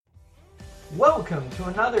Welcome to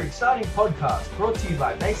another exciting podcast brought to you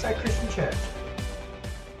by Bayside Christian Church.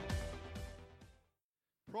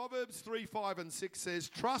 Proverbs 3, 5 and 6 says,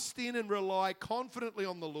 "Trust in and rely confidently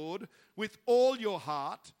on the Lord with all your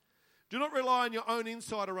heart. Do not rely on your own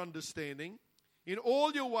insight or understanding. In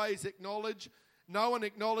all your ways know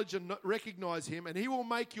and recognize him, and he will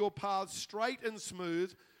make your paths straight and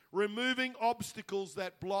smooth, removing obstacles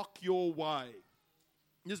that block your way."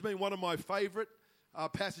 This has been one of my favorite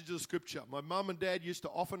passages of Scripture. My mum and dad used to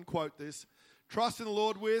often quote this. Trust in the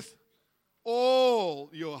Lord with all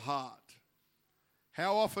your heart.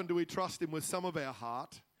 How often do we trust him with some of our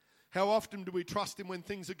heart? How often do we trust him when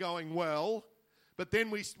things are going well? But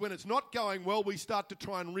then when it's not going well, we start to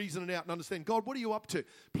try and reason it out and understand, God, what are you up to?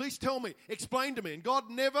 Please tell me, explain to me. And God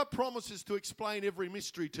never promises to explain every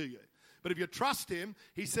mystery to you. But if you trust him,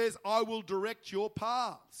 he says, I will direct your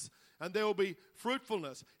paths. And there will be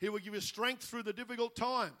fruitfulness. He will give you strength through the difficult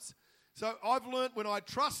times. So I've learned when I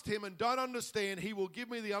trust him and don't understand, he will give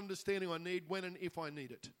me the understanding I need when and if I need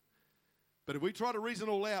it. But if we try to reason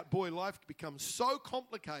it all out, boy, life becomes so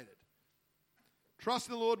complicated. Trust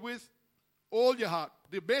in the Lord with all your heart.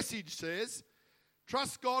 The message says,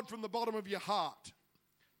 trust God from the bottom of your heart.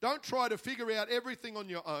 Don't try to figure out everything on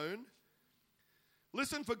your own.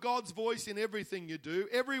 Listen for God's voice in everything you do.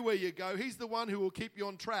 Everywhere you go, he's the one who will keep you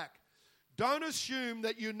on track. Don't assume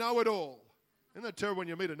that you know it all. Isn't that terrible when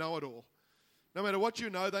you meet a know-it-all? No matter what you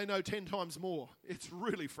know, they know 10 times more. It's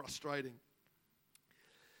really frustrating.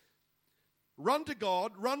 Run to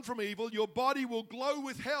God, run from evil. Your body will glow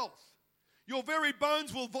with health. Your very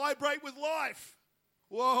bones will vibrate with life.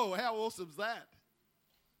 Whoa, how awesome is that?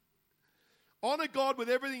 Honor God with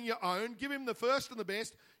everything you own. Give him the first and the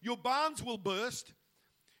best. Your barns will burst.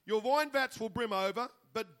 Your wine vats will brim over.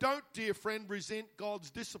 But don't, dear friend, resent God's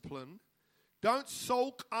discipline. Don't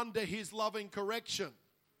sulk under his loving correction.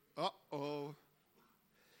 Uh-oh.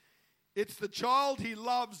 It's the child he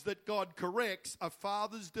loves that God corrects. A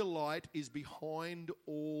father's delight is behind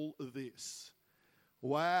all this.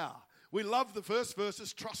 Wow. We love the first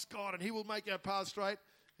verses, trust God and he will make our path straight.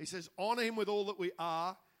 He says, honor him with all that we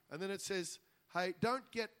are. And then it says, hey, don't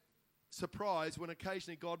get surprised when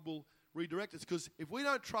occasionally God will redirect us. Because if we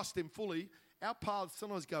don't trust him fully, our paths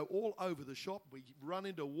sometimes go all over the shop. We run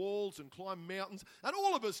into walls and climb mountains. And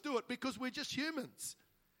all of us do it because we're just humans.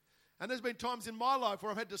 And there's been times in my life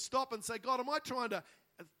where I've had to stop and say, God, am I trying to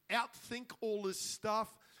outthink all this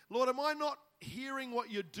stuff? Lord, am I not hearing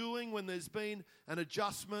what you're doing when there's been an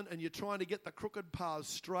adjustment and you're trying to get the crooked paths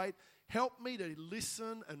straight? Help me to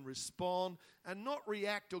listen and respond and not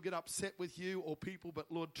react or get upset with you or people,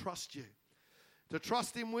 but Lord, trust you. To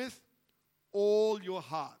trust him with all your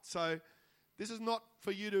heart. So this is not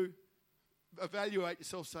for you to evaluate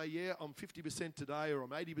yourself, say, yeah, I'm 50% today or I'm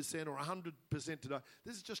 80% or 100% today.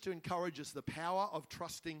 This is just to encourage us the power of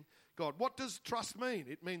trusting God. What does trust mean?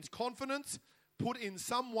 It means confidence put in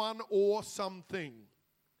someone or something.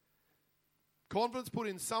 Confidence put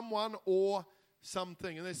in someone or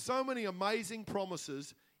something. And there's so many amazing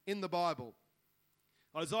promises in the Bible.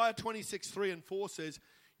 Isaiah 26, 3 and 4 says,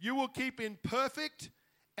 you will keep in perfect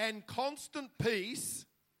and constant peace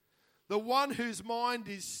the one whose mind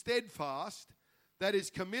is steadfast, that is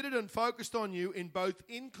committed and focused on you in both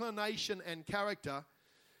inclination and character,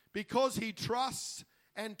 because he trusts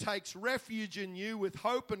and takes refuge in you with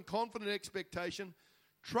hope and confident expectation.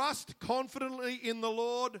 Trust confidently in the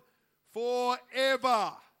Lord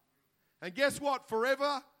forever. And guess what?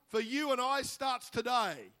 Forever for you and I starts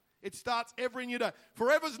today. It starts every new day.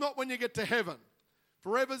 Forever's not when you get to heaven.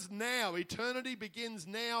 Forever's now. Eternity begins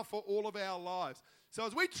now for all of our lives. So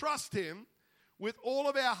as we trust him with all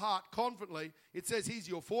of our heart confidently, it says he's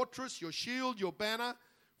your fortress, your shield, your banner.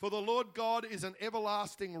 For the Lord God is an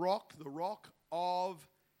everlasting rock, the rock of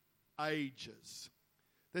ages.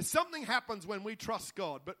 There's something happens when we trust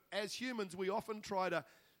God, but as humans we often try to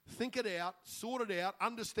think it out, sort it out,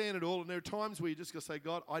 understand it all, and there are times where you just got to say,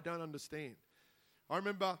 God, I don't understand. I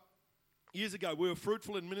remember years ago we were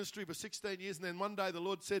fruitful in ministry for 16 years, and then one day the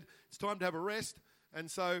Lord said, it's time to have a rest, and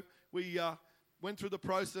so we went through the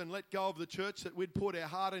process and let go of the church that we'd poured our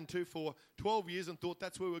heart into for 12 years and thought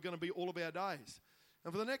that's where we were going to be all of our days.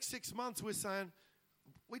 And for the next 6 months, we're saying,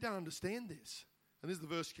 we don't understand this. And this is the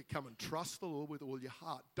verse, you come and trust the Lord with all your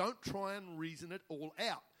heart. Don't try and reason it all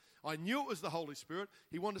out. I knew it was the Holy Spirit.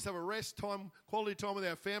 He wanted us to have a rest time, quality time with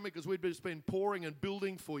our family because we'd just been pouring and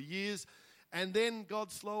building for years. And then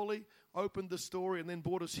God slowly opened the story and then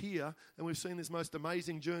brought us here. And we've seen this most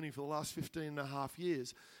amazing journey for the last 15 and a half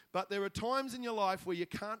years. But there are times in your life where you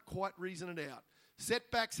can't quite reason it out.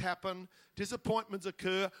 Setbacks happen, disappointments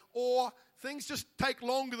occur, or things just take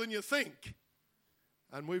longer than you think.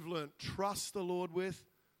 And we've learned, trust the Lord with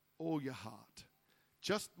all your heart.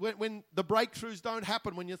 Just when the breakthroughs don't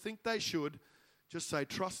happen when you think they should, just say,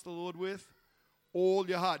 trust the Lord with all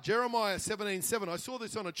your heart. Jeremiah 17:7. I saw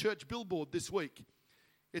this on a church billboard this week.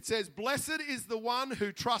 It says, blessed is the one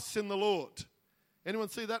who trusts in the Lord. Anyone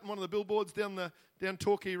see that in one of the billboards down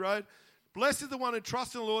Torquay Road? Blessed is the one who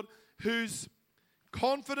trusts in the Lord, whose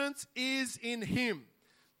confidence is in him.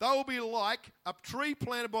 They will be like a tree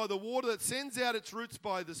planted by the water that sends out its roots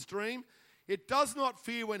by the stream. It does not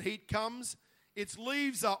fear when heat comes. Its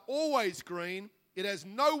leaves are always green. It has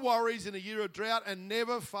no worries in a year of drought and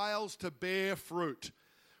never fails to bear fruit.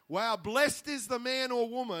 Wow, blessed is the man or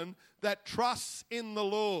woman that trusts in the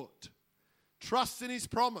Lord. Trust in his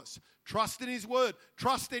promise. Trust in his word.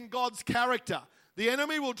 Trust in God's character. The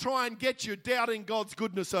enemy will try and get you doubting God's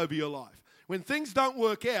goodness over your life. When things don't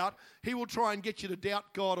work out, he will try and get you to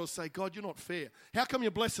doubt God or say, God, you're not fair. How come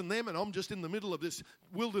you're blessing them and I'm just in the middle of this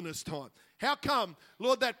wilderness time? How come,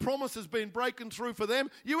 Lord, that promise has been breaking through for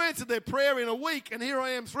them? You answered their prayer in a week and here I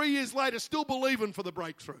am 3 years later still believing for the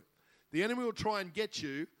breakthrough. The enemy will try and get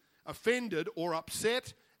you offended or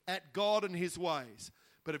upset at God and his ways.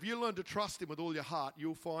 But if you learn to trust him with all your heart,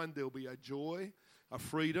 you'll find there'll be a joy, a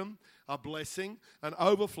freedom, a blessing, an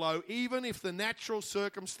overflow. Even if the natural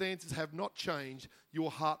circumstances have not changed,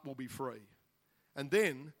 your heart will be free. And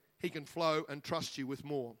then he can flow and trust you with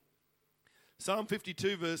more. Psalm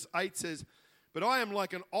 52 verse 8 says, but I am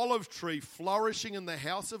like an olive tree flourishing in the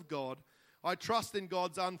house of God. I trust in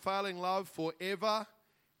God's unfailing love forever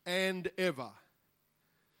and ever.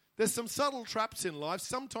 There's some subtle traps in life.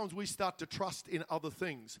 Sometimes we start to trust in other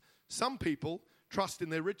things. Some people trust in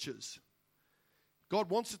their riches.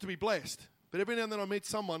 God wants us to be blessed. But every now and then I meet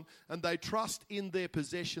someone and they trust in their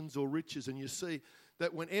possessions or riches. And you see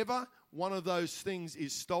that whenever one of those things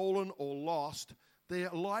is stolen or lost, their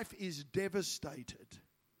life is devastated.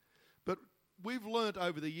 But we've learned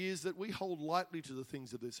over the years that we hold lightly to the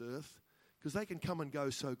things of this earth because they can come and go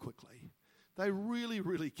so quickly. They really,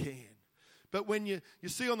 really can. But when you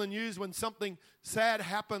see on the news when something sad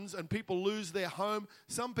happens and people lose their home,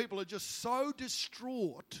 some people are just so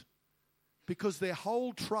distraught because their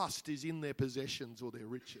whole trust is in their possessions or their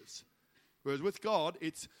riches. Whereas with God,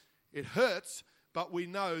 it hurts, but we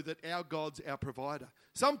know that our God's our provider.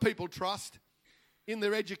 Some people trust in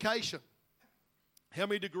their education. How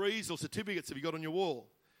many degrees or certificates have you got on your wall?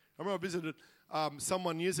 I remember I visited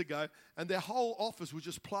someone years ago, and their whole office was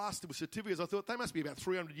just plastered with certificates. I thought they must be about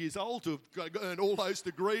 300 years old to have earned all those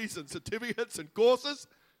degrees and certificates and courses.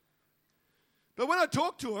 But when I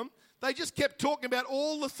talked to them, they just kept talking about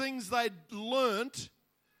all the things they'd learnt,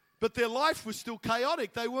 but their life was still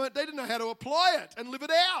chaotic. They didn't know how to apply it and live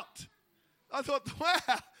it out. I thought,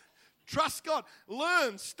 wow, trust God.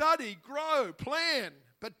 Learn, study, grow, plan,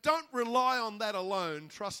 but don't rely on that alone.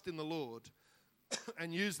 Trust in the Lord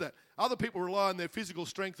and use that. Other people rely on their physical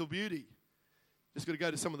strength or beauty. Just got to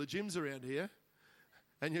go to some of the gyms around here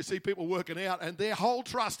and you see people working out and their whole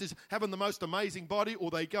trust is having the most amazing body,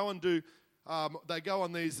 or they go and do, they go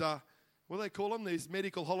on these, what do they call them? These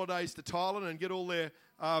medical holidays to Thailand and get all their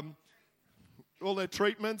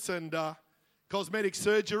treatments and cosmetic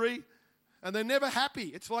surgery, and they're never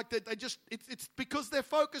happy. It's like it's because they're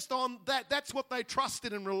focused on that. That's what they trust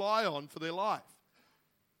in and rely on for their life.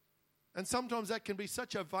 And sometimes that can be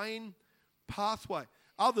such a vain pathway.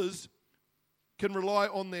 Others can rely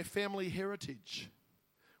on their family heritage.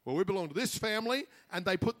 Well, we belong to this family, and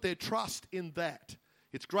they put their trust in that.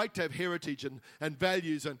 It's great to have heritage and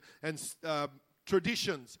values and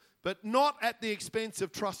traditions, but not at the expense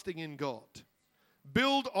of trusting in God.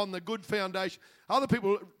 Build on the good foundation. Other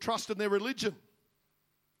people trust in their religion.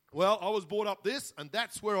 Well, I was brought up this, and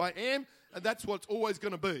that's where I am, and that's what it's always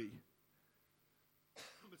going to be.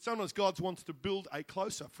 But sometimes God wants to build a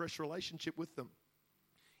closer, fresh relationship with them.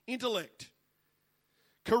 Intellect,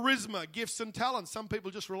 charisma, gifts and talents. Some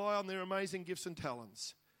people just rely on their amazing gifts and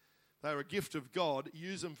talents. They are a gift of God.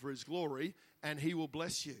 Use them for His glory, and He will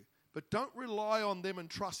bless you. But don't rely on them and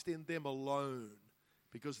trust in them alone,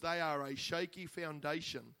 because they are a shaky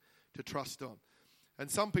foundation to trust on. And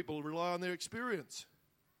some people rely on their experience.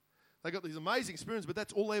 They got these amazing experiences, but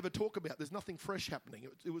that's all they ever talk about. There's nothing fresh happening.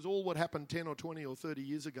 It was all what happened 10 or 20 or 30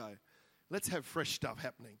 years ago. Let's have fresh stuff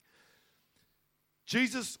happening.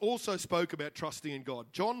 Jesus also spoke about trusting in God.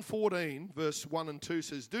 John 14, verse 1 and 2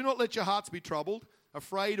 says, "Do not let your hearts be troubled,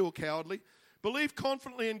 afraid or cowardly. Believe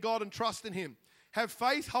confidently in God and trust in Him. Have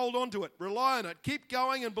faith, hold on to it, rely on it. Keep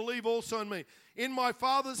going and believe also in me. In my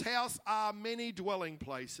Father's house are many dwelling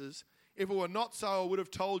places. If it were not so, I would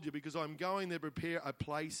have told you, because I'm going there to prepare a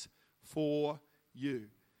place for you."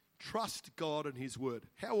 Trust God and His word.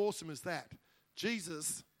 How awesome is that?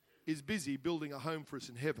 Jesus is busy building a home for us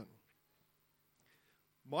in heaven.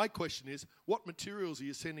 My question is, what materials are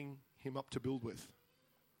you sending him up to build with?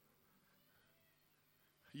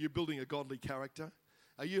 Are you building a godly character?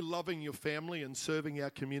 Are you loving your family and serving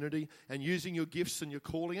our community and using your gifts and your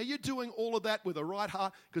calling? Are you doing all of that with a right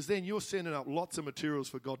heart? Because then you're sending up lots of materials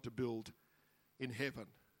for God to build in heaven.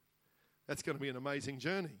 That's going to be an amazing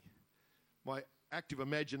journey. My active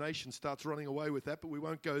imagination starts running away with that, but we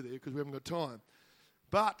won't go there because we haven't got time.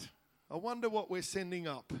 But I wonder what we're sending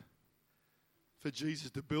up for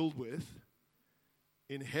Jesus to build with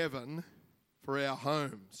in heaven for our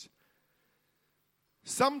homes.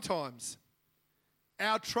 Sometimes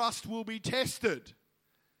our trust will be tested.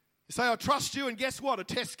 You say, I trust you, and guess what? A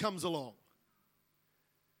test comes along.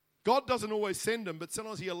 God doesn't always send them, but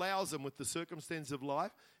sometimes he allows them with the circumstances of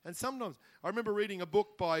life. And sometimes, I remember reading a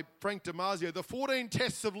book by Frank Damasio, The 14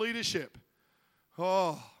 Tests of Leadership.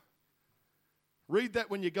 Oh, read that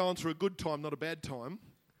when you're going through a good time, not a bad time.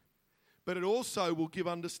 But it also will give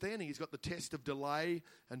understanding. He's got the test of delay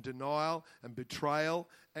and denial and betrayal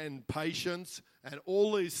and patience and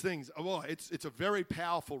all these things. Oh, it's a very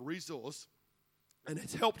powerful resource, and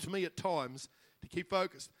it's helped me at times to keep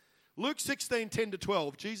focused. Luke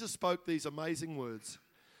 16:10-12, Jesus spoke these amazing words.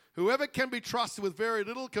 Whoever can be trusted with very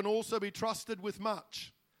little can also be trusted with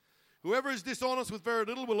much. Whoever is dishonest with very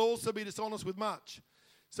little will also be dishonest with much.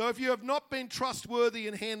 So if you have not been trustworthy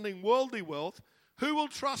in handling worldly wealth, who will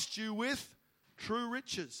trust you with true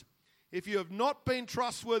riches? If you have not been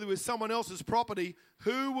trustworthy with someone else's property,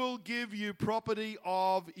 who will give you property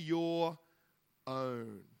of your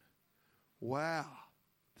own? Wow.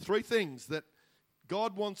 3 things that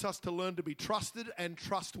God wants us to learn to be trusted and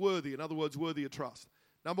trustworthy. In other words, worthy of trust.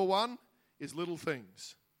 Number 1 is little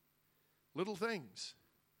things. Little things.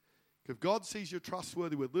 If God sees you're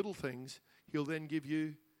trustworthy with little things, he'll then give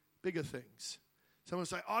you bigger things. Someone will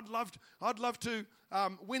say, I'd love to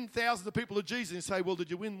win thousands of people to Jesus. And you say, well,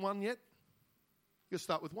 did you win one yet? You'll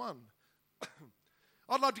start with 1.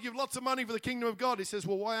 I'd love to give lots of money for the kingdom of God. He says,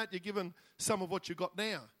 well, why aren't you giving some of what you got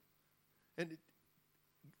now? And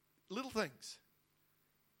little things.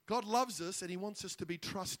 God loves us and he wants us to be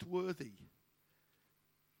trustworthy.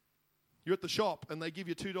 You're at the shop and they give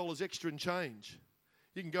you $2 extra in change.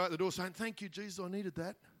 You can go out the door saying, thank you, Jesus, I needed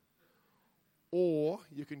that. Or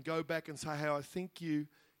you can go back and say, hey, I think you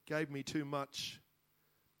gave me too much.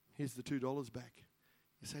 Here's the $2 back.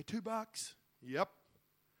 You say, $2? Yep.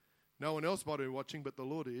 No one else might be watching, but the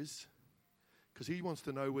Lord is. Because he wants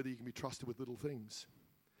to know whether you can be trusted with little things.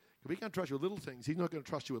 If he can't trust you with little things, he's not going to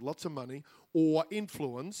trust you with lots of money or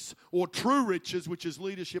influence or true riches, which is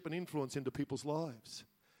leadership and influence into people's lives.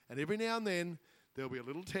 And every now and then, there'll be a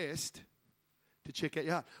little test to check out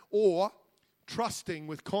your heart. Or trusting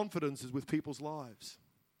with confidences with people's lives.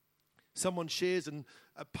 Someone shares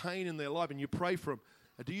a pain in their life and you pray for them.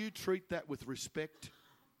 Do you treat that with respect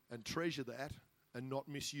and treasure that and not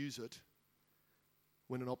misuse it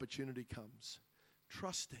when an opportunity comes?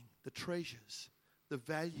 Trusting the treasures, the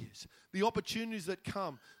values, the opportunities that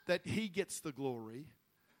come, that he gets the glory.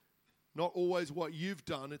 Not always what you've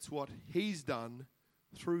done, it's what he's done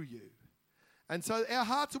through you. And so our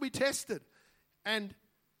hearts will be tested. And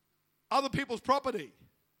other people's property.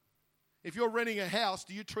 If you're renting a house,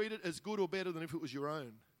 do you treat it as good or better than if it was your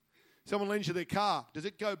own? Someone lends you their car. Does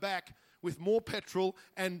it go back with more petrol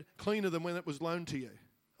and cleaner than when it was loaned to you?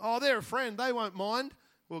 Oh, they're a friend. They won't mind.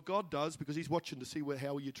 Well, God does because he's watching to see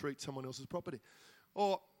how you treat someone else's property.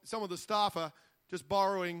 Or some of the staff are just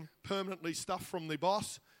borrowing permanently stuff from the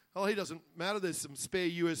boss. Oh, he doesn't matter. There's some spare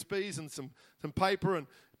USBs and some paper and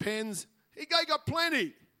pens. He got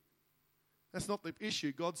plenty. That's not the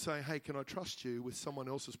issue. God's saying, hey, can I trust you with someone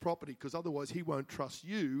else's property? Because otherwise he won't trust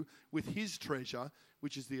you with his treasure,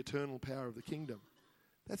 which is the eternal power of the kingdom.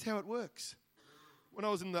 That's how it works. When I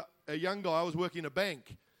was a young guy, I was working in a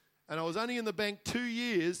bank. And I was only in the bank 2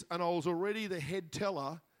 years, and I was already the head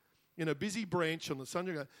teller in a busy branch on the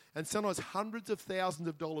Sunday. And sometimes hundreds of thousands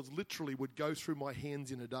of dollars literally would go through my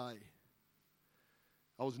hands in a day.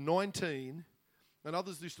 I was 19, and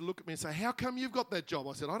others used to look at me and say, how come you've got that job?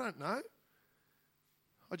 I said, I don't know.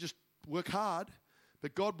 I just work hard,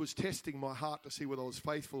 but God was testing my heart to see whether I was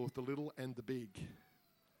faithful with the little and the big.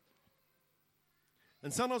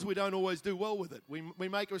 And sometimes we don't always do well with it. We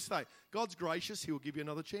make a mistake. God's gracious. He will give you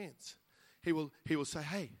another chance. He will say,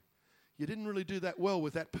 hey, you didn't really do that well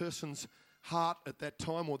with that person's heart at that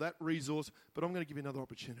time or that resource, but I'm going to give you another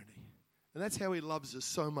opportunity. And that's how he loves us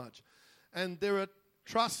so much. And there are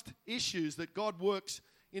trust issues that God works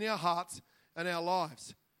in our hearts and our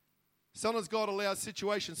lives. Sometimes God allows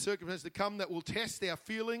situations, circumstances to come that will test our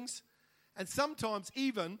feelings and sometimes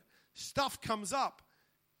even stuff comes up.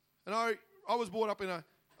 And I was brought up in a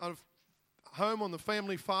home on the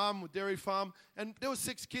family farm, dairy farm, and there were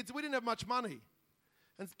 6 kids. We didn't have much money.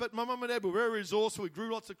 But my mum and dad were very resourceful. We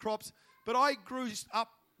grew lots of crops. But I grew up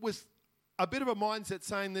with a bit of a mindset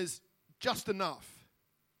saying there's just enough.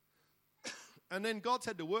 And then God's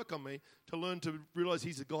had to work on me to learn to realize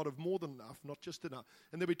he's a God of more than enough, not just enough.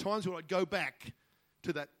 And there'd be times where I'd go back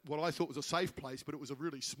to that, what I thought was a safe place, but it was a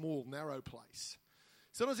really small, narrow place.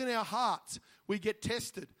 Sometimes in our hearts, we get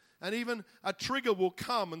tested. And even a trigger will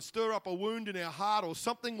come and stir up a wound in our heart, or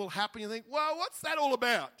something will happen. You think, well, what's that all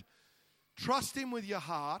about? Trust him with your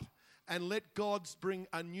heart and let God bring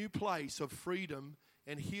a new place of freedom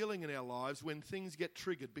and healing in our lives when things get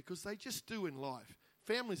triggered, because they just do in life.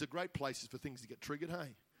 Families are great places for things to get triggered,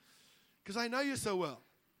 hey? Because they know you so well.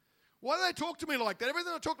 Why do they talk to me like that?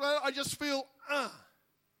 Everything I talk about, I just feel,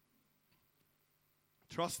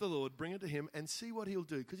 Trust the Lord, bring it to him, and see what he'll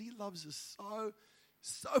do, because he loves us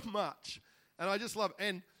so much. And I just love,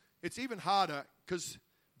 and it's even harder because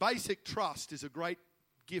basic trust is a great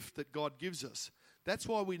gift that God gives us. That's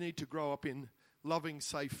why we need to grow up in loving,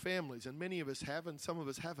 safe families. And many of us have, and some of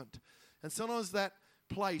us haven't. And sometimes that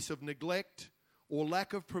place of neglect or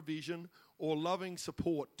lack of provision or loving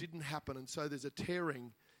support didn't happen. And so there's a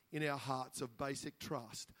tearing in our hearts of basic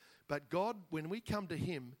trust. But God, when we come to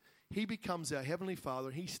him, he becomes our Heavenly Father,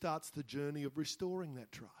 and he starts the journey of restoring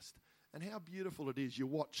that trust. And how beautiful it is. You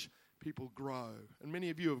watch people grow. And many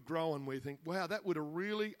of you have grown where you think, wow, that would have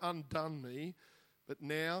really undone me. But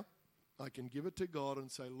now I can give it to God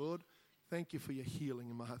and say, Lord, thank you for your healing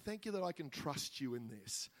in my heart. Thank you that I can trust you in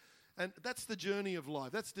this. And that's the journey of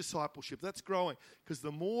life. That's discipleship. That's growing. Because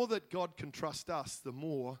the more that God can trust us, the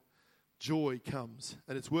more joy comes.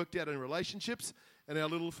 And it's worked out in relationships and our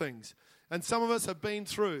little things. And some of us have been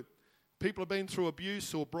through. People have been through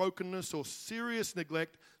abuse or brokenness or serious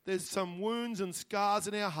neglect. There's some wounds and scars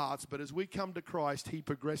in our hearts, but as we come to Christ, he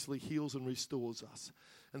progressively heals and restores us.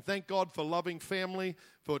 And thank God for loving family,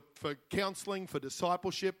 for counseling, for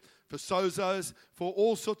discipleship, for sozos, for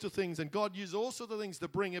all sorts of things. And God uses all sorts of things to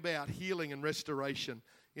bring about healing and restoration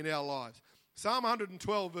in our lives. Psalm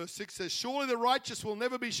 112 verse 6 says, surely the righteous will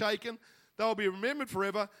never be shaken. They will be remembered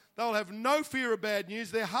forever. They will have no fear of bad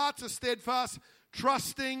news. Their hearts are steadfast,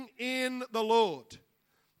 trusting in the Lord.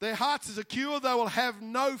 Their hearts are secure. They will have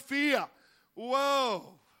no fear.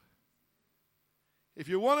 Whoa. If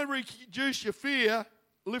you want to reduce your fear,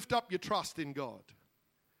 lift up your trust in God,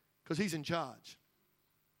 because he's in charge.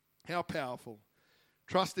 How powerful.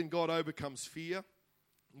 Trust in God overcomes fear,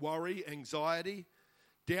 worry, anxiety,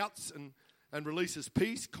 doubts, and releases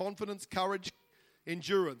peace, confidence, courage,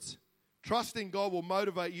 endurance. Trust in God will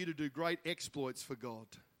motivate you to do great exploits for God.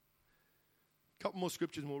 A couple more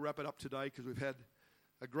scriptures and we'll wrap it up today, because we've had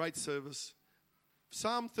a great service.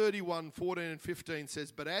 Psalm 31, 14 and 15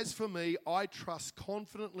 says, but as for me, I trust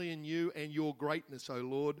confidently in you and your greatness, O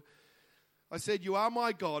Lord. I said, you are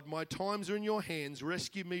my God. My times are in your hands.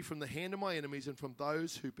 Rescue me from the hand of my enemies and from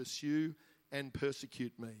those who pursue and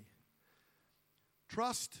persecute me.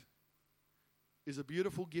 Trust is a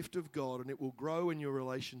beautiful gift of God, and it will grow in your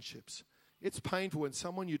relationships. It's painful when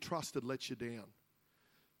someone you trusted lets you down.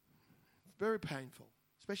 It's very painful,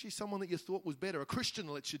 especially someone that you thought was better. A Christian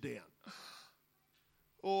lets you down.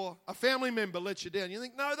 Or a family member lets you down. You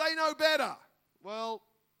think, no, they know better. Well,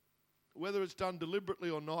 whether it's done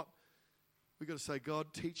deliberately or not, we've got to say,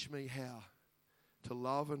 God, teach me how to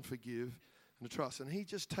love and forgive and to trust. And he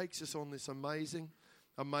just takes us on this amazing,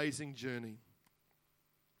 amazing journey.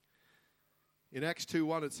 In Acts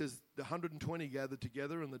 2:1, it says, the 120 gathered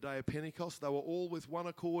together on the day of Pentecost. They were all with one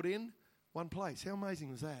accord in one place. How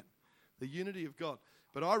amazing was that? The unity of God.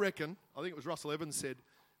 But I reckon, I think it was Russell Evans said,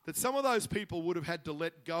 that some of those people would have had to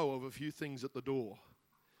let go of a few things at the door.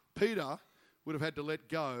 Peter would have had to let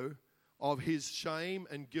go of his shame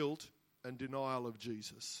and guilt and denial of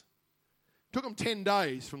Jesus. It took him 10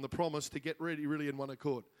 days from the promise to get ready really in one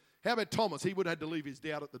accord. How about Thomas? He would have had to leave his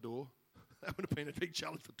doubt at the door. That would have been a big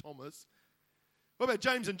challenge for Thomas. What about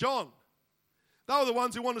James and John? They were the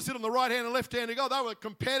ones who wanted to sit on the right hand and left hand of God. They were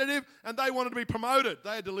competitive and they wanted to be promoted.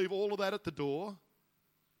 They had to leave all of that at the door.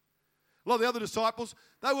 A lot of the other disciples,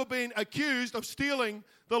 they were being accused of stealing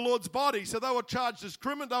the Lord's body. So they were charged as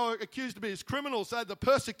criminals. They were accused to be as criminals. So the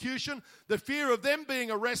persecution, the fear of them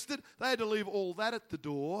being arrested, they had to leave all that at the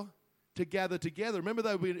door to gather together. Remember,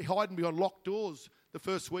 they were hiding behind locked doors the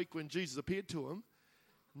first week when Jesus appeared to them.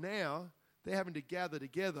 Now they're having to gather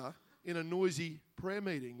together in a noisy prayer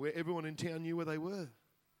meeting where everyone in town knew where they were.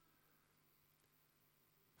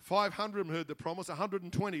 500 heard the promise.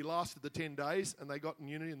 120 lasted the 10 days, and they got in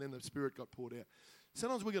unity, and then the Spirit got poured out.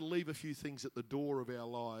 Sometimes we're going to leave a few things at the door of our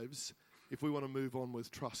lives if we want to move on with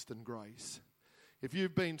trust and grace. If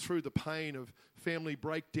you've been through the pain of family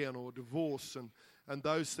breakdown or divorce and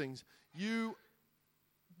those things, you,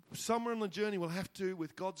 somewhere on the journey, will have to,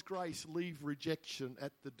 with God's grace, leave rejection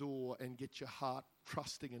at the door and get your heart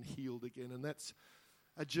trusting and healed again. And that's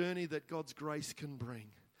a journey that God's grace can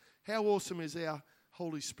bring. How awesome is our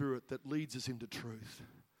Holy Spirit that leads us into truth?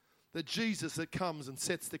 That Jesus that comes and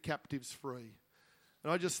sets the captives free.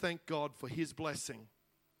 And I just thank God for his blessing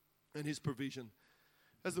and his provision.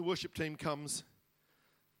 As the worship team comes,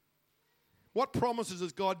 what promises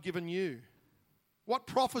has God given you? What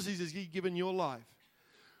prophecies has he given your life?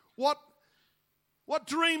 What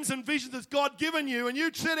dreams and visions has God given you, and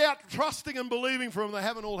you set out trusting and believing for them? They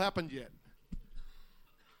haven't all happened yet.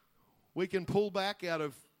 We can pull back out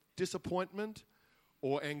of disappointment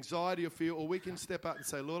or anxiety or fear, or we can step up and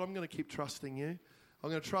say, Lord, I'm going to keep trusting you. I'm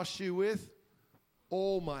going to trust you with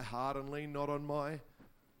all my heart and lean not on my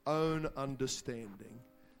own understanding.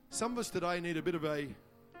 Some of us today need a bit of a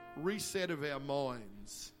reset of our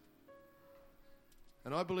minds.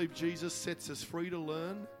 And I believe Jesus sets us free to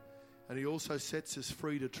learn, and he also sets us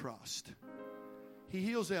free to trust. He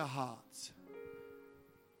heals our hearts.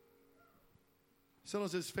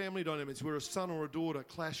 Sometimes there's family dynamics where a son or a daughter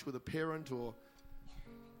clash with a parent or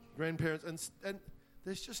grandparents, and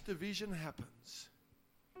there's just division happens.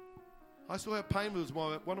 I saw how painful it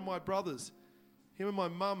was. One of my brothers, him and my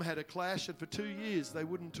mum had a clash, and for 2 years they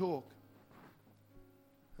wouldn't talk.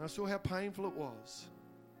 And I saw how painful it was.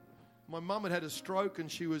 My mum had a stroke, and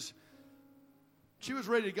she was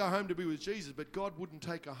ready to go home to be with Jesus, but God wouldn't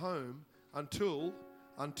take her home until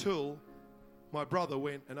my brother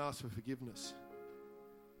went and asked for forgiveness.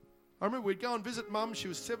 I remember we'd go and visit Mum. She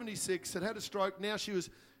was 76, had a stroke. Now she was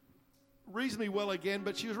reasonably well again,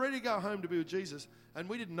 but she was ready to go home to be with Jesus. And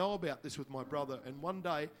we didn't know about this with my brother. And one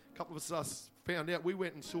day, a couple of us found out. We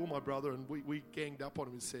went and saw my brother, and we ganged up on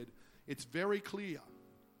him and said, it's very clear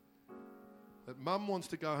that Mum wants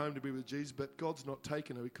to go home to be with Jesus, but God's not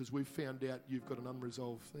taking her because we've found out you've got an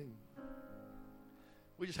unresolved thing.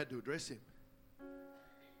 We just had to address him.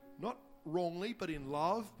 Not wrongly, but in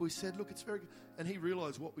love. We said, look, it's very good. And he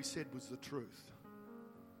realised what we said was the truth.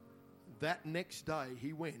 That next day,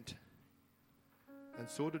 he went and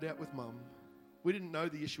sorted out with Mum. We didn't know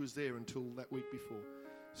the issue was there until that week before.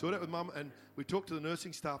 Sorted out with Mum, and we talked to the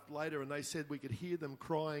nursing staff later, and they said we could hear them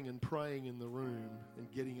crying and praying in the room and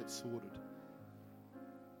getting it sorted.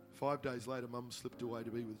 5 days later, Mum slipped away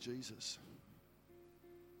to be with Jesus.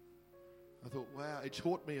 I thought, wow, it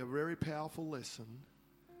taught me a very powerful lesson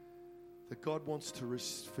that God wants to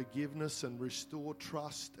forgiveness and restore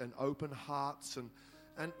trust and open hearts.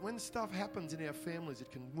 And when stuff happens in our families,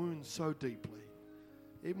 it can wound so deeply,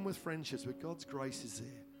 even with friendships, but God's grace is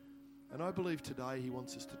there. And I believe today he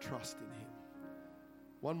wants us to trust in him.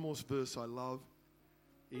 One more verse I love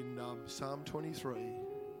in Psalm 23.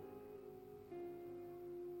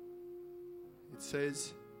 It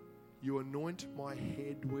says, you anoint my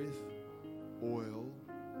head with oil,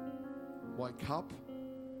 my cup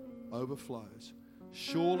overflows.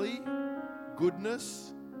 Surely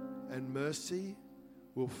goodness and mercy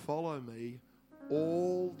will follow me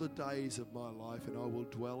all the days of my life, and I will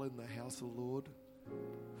dwell in the house of the Lord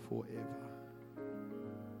forever.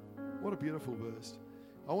 What a beautiful verse.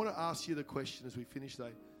 I want to ask you the question as we finish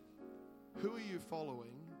today. Who are you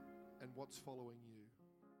following, and what's following you?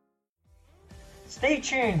 Stay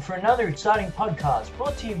tuned for another exciting podcast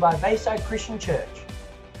brought to you by Bayside Christian Church.